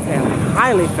blessed and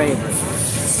highly favored.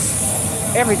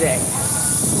 Every day.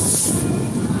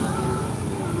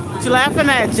 What you laughing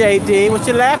at, JD? What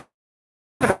you laughing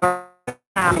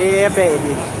at? Yeah,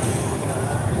 baby.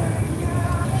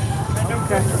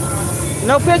 Okay.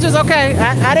 No pictures? Okay.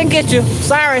 I didn't get you.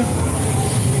 Sorry.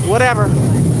 Whatever.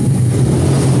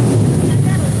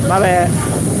 My bad.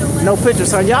 No pictures,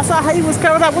 son. Y'all saw how he was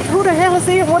coming up. Who the hell is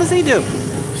he? What does he do?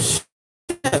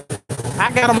 I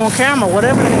got him on camera.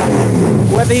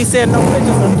 Whether he said no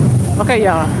pictures or... Okay,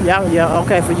 y'all. Yeah.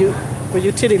 Okay, for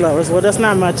you titty lovers. Well, that's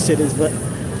not much titties, but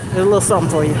there's a little something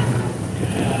for you.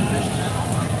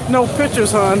 No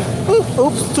pictures, hon.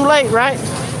 Oops. Too late, right?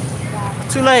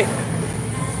 Too late.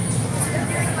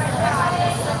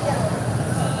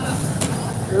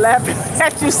 Laughing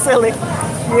at you, silly.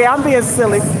 Yeah, I'm being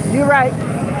silly. You're right.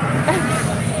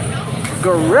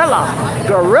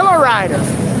 Gorilla riders.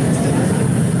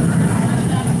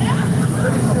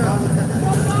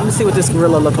 Let me see what this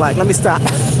gorilla look like. Let me stop.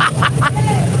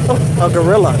 A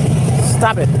gorilla.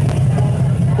 Stop it.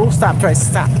 Oh, stop, Trace.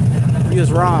 Stop. You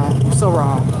was wrong. You're so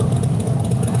wrong.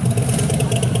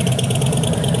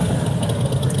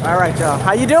 All right, y'all.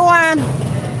 How you doing?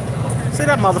 See,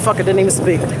 that motherfucker didn't even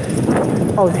speak.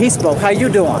 Oh, he spoke. How you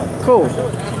doing? Cool.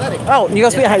 Oh, you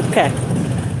gonna speak? Okay.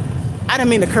 I didn't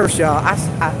mean to curse y'all.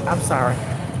 I'm sorry.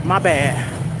 My bad.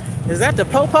 Is that the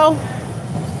popo?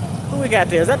 Who we got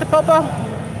there? Is that the popo?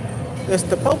 It's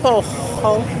the popo.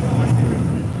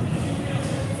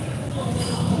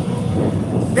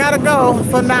 Gotta go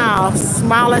for now.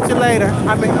 Smile at you later.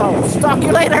 Stalk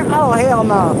you later? Oh, hell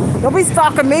no. Don't be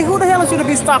stalking me. Who the hell is you to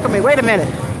be stalking me? Wait a minute.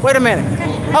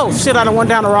 Oh, shit, I done went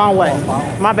down the wrong way.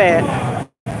 My bad.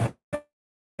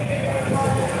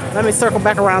 Let me circle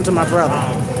back around to my brother.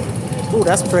 Ooh,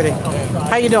 that's pretty.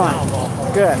 How you doing?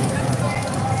 Good.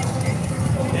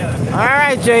 All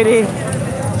right, JD.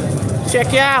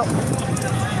 Check you out.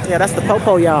 Yeah, that's the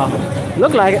popo, y'all.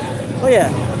 Look like it. Oh, yeah.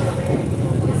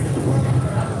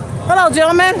 Hello,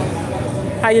 gentlemen.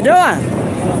 How you doing?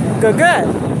 Good.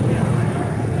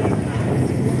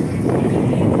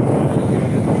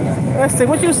 Let's see,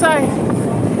 what you say?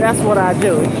 That's what I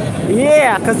do.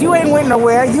 Yeah, because you ain't went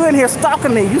nowhere. You in here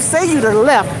stalking me. You say you to the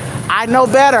left. I know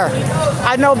better.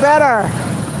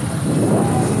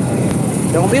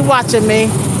 Don't be watching me.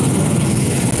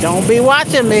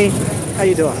 How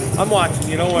you doing? I'm watching.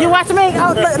 You don't worry. You watching me?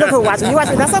 Oh, look who's watching. You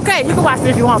watching? That's okay. You can watch me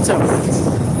if you want to.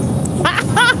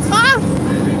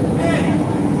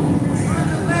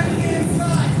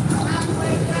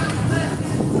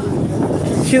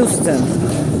 Houston.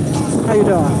 How you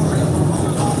doing?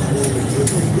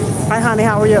 Hi, honey.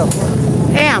 How are you?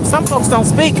 Damn, some folks don't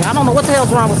speak. I don't know what the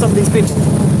hell's wrong with some of these people.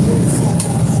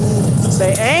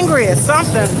 They angry at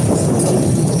something.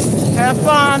 Have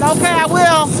fun. Okay, I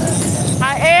will.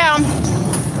 I am.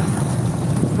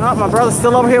 Oh, my brother's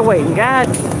still over here waiting. God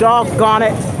doggone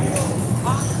it.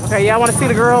 Okay, y'all want to see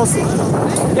the girls?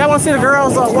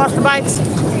 Wash the bikes?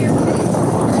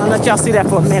 I'll let y'all see that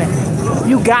for a minute.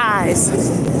 You guys.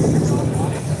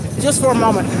 Just for a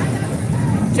moment.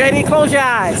 JD, close your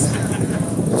eyes.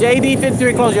 JD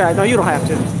 53, close your eyes. No, you don't have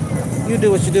to. You do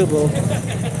what you do, boo.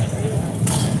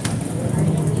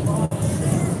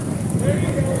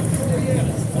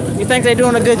 You think they're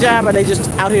doing a good job, or they just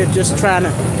out here just trying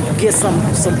to get some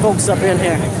folks up in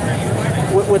here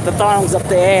with the thongs up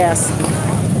their ass?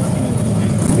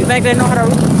 You think they know how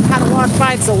to wash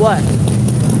bikes or what?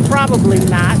 Probably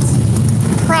not.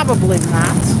 Probably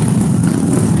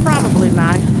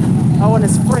not. Oh, and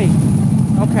it's free.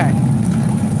 Okay.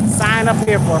 Sign up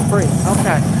here for free.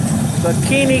 Okay.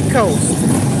 Bikini Coast.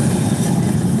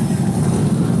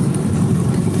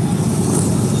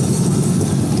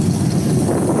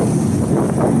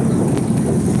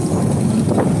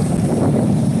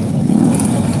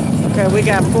 we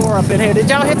got 4 up in here.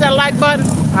 Did y'all hit that like button?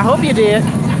 I hope you did.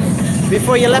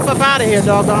 Before you left up out of here,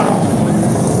 doggone.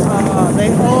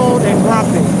 They old and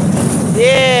grumpy.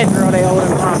 Yeah, girl, they old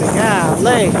and grumpy.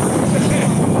 Golly.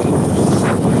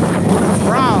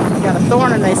 Wrong. You got a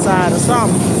thorn in their side or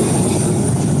something.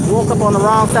 You woke up on the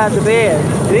wrong side of the bed.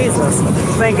 Jesus.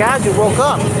 Thank God you woke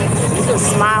up. You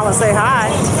just smile and say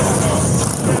hi.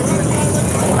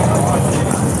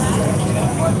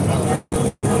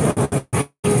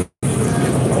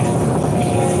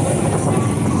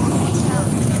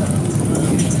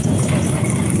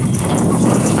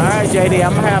 All right, JD,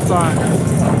 I'm gonna have fun.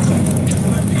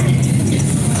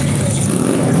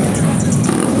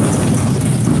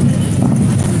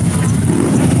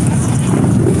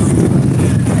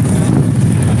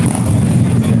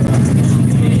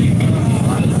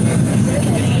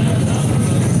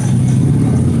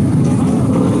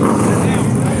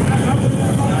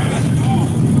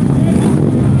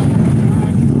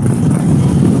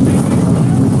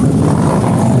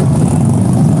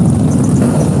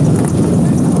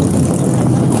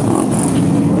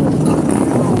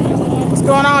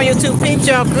 YouTube peeps,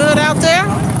 y'all good out there?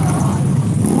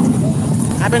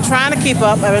 I've been trying to keep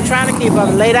up.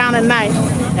 Lay down at night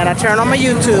and I turn on my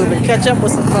YouTube and catch up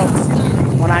with some folks.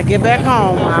 When I get back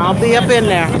home, I'll be up in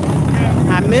there.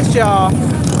 I missed y'all.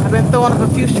 I've been throwing up a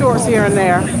few shorts here and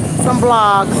there, some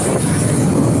blogs,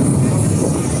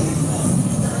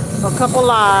 a couple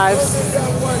lives.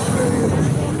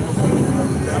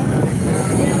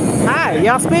 Hi,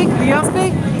 y'all speak? Do y'all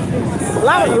speak? A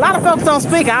lot of folks don't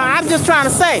speak. I'm just trying to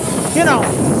say, you know,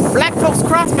 black folks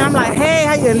cross me. I'm like, hey,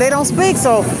 how you? And they don't speak.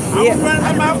 So, yeah.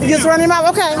 You just run your mouth?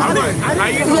 Okay. I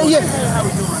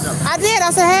did.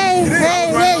 I said, hey,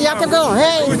 y'all can go.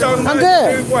 Hey, I'm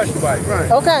good.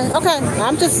 Okay.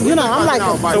 I'm just, you know, I'm like,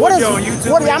 what is,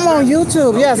 I'm on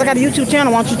YouTube. Yes, I got a YouTube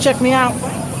channel. Why don't you check me out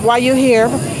while you're here?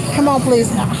 Come on, please.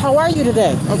 How are you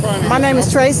today? My name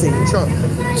is Tracy.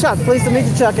 Chuck, pleased to meet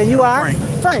you, Chuck. And you are?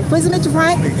 Frank. Pleased to meet you,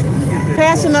 Frank.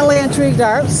 Passionately intrigued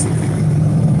arts.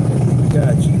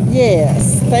 Got you.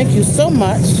 Yes, thank you so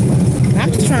much. I'm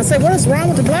just trying to say, what is wrong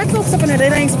with the black folks up in there? They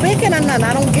ain't speaking or nothing.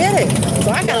 I don't get it.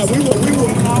 So I got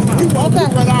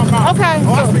Okay.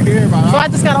 So I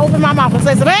just got to open my mouth and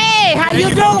say, hey, how you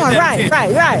doing? Right.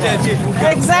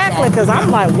 Exactly, because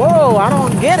I'm like, whoa, I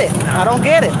don't get it.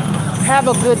 Have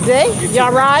a good day.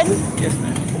 Y'all riding? Yes,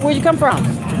 ma'am. Where you come from?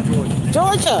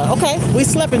 Georgia. Okay. We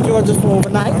slept in Georgia for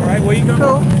overnight. All right, where you come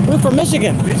from? We're from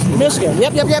Michigan.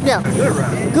 Yep.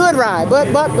 Good ride.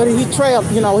 But he trailed,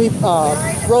 you know, he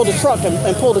rode the truck and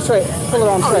pulled it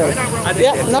on the trailer.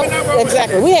 Yep, no,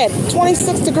 exactly. We had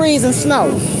 26 degrees and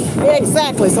snow.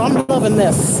 Exactly. So I'm loving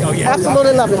this.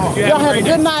 Absolutely love it. Y'all have a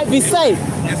good night. Be safe.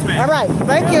 Yes, ma'am. All right.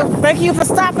 Thank you. Thank you for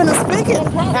stopping and speaking.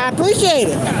 I appreciate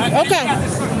it. Okay.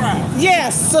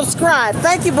 Yes, subscribe.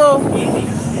 Thank you, boo.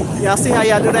 Y'all see how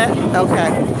y'all do that?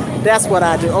 Okay. That's what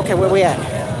I do. Okay, where we at?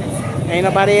 Ain't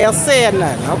nobody else said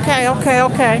nothing. Okay. I'm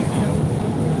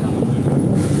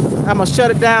going to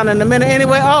shut it down in a minute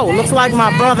anyway. Oh, looks like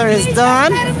my brother is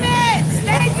done.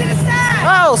 Stand to the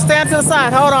side. Oh, stand to the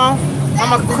side. Hold on. I'm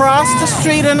going to cross the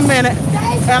street in a minute,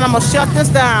 and I'm going to shut this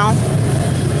down.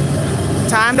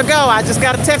 Time to go. I just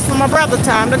got a text from my brother.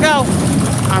 Time to go.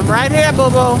 I'm right here,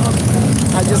 boo-boo.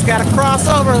 I just got to cross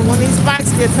over when these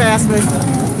bikes get past me.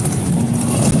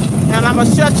 And I'm going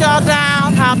to shut y'all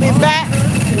down. I'll be back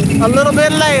a little bit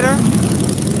later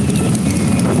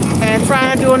and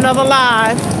try to do another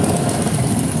live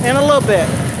in a little bit.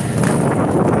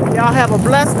 Y'all have a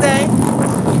blessed day.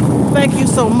 Thank you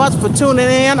so much for tuning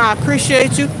in. I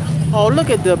appreciate you. Oh, look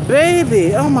at the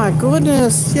baby. Oh, my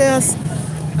goodness. Yes.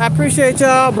 I appreciate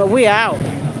y'all, but we out.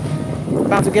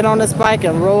 About to get on this bike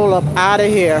and roll up out of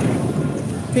here.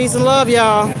 Peace and love,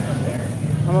 y'all.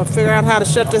 I'm going to figure out how to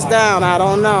shut this down. I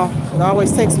don't know. It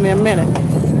always takes me a minute.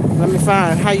 Let me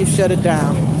find how you shut it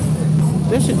down.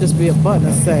 There should just be a button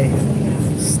that say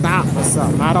stop or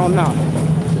something. I don't know.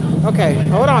 Okay,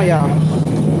 hold on, y'all.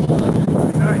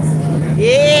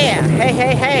 Yeah.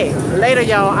 Hey. Later,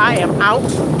 y'all. I am out.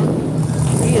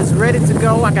 He is ready to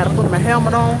go. I got to put my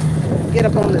helmet on. Get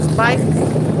up on this bike.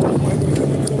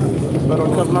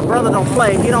 Because my brother don't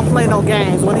play. He don't play no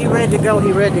games. When he ready to go,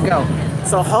 he ready to go.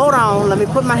 So hold on. Let me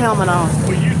put my helmet on.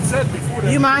 Well, you said before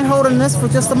that. You mind holding this for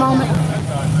just a moment?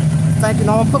 Thank you.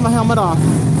 No, I'm going to put my helmet on.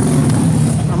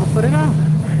 I'm going to put it on.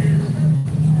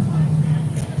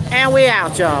 And we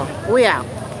out, y'all. We out.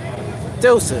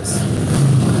 Deuces.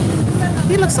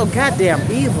 He looks so goddamn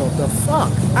evil. The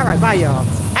fuck? All right, bye, y'all.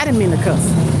 I didn't mean to cuss.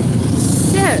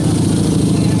 Shit.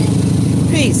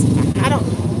 Peace. I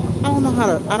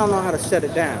don't know how to shut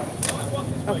it down.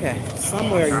 Okay,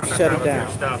 somewhere you shut it down.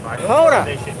 Hold up.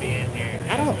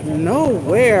 I don't know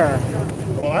where.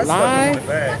 Live.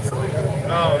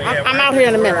 I'm out here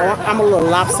in a minute. I'm a little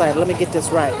lopsided. Let me get this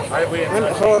right.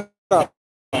 Hold up.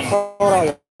 Hold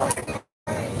on.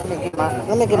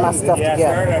 Let me get my stuff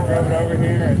together.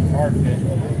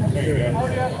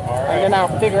 And then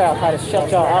I'll figure out how to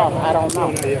shut y'all off. I don't know.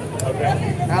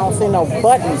 I don't see no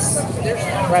buttons.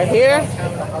 Right here?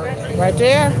 Right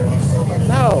there?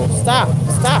 No. Stop.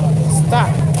 Stop. Stop.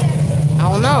 I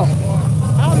don't know.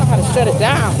 I don't know how to shut it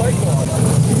down.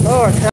 Lord.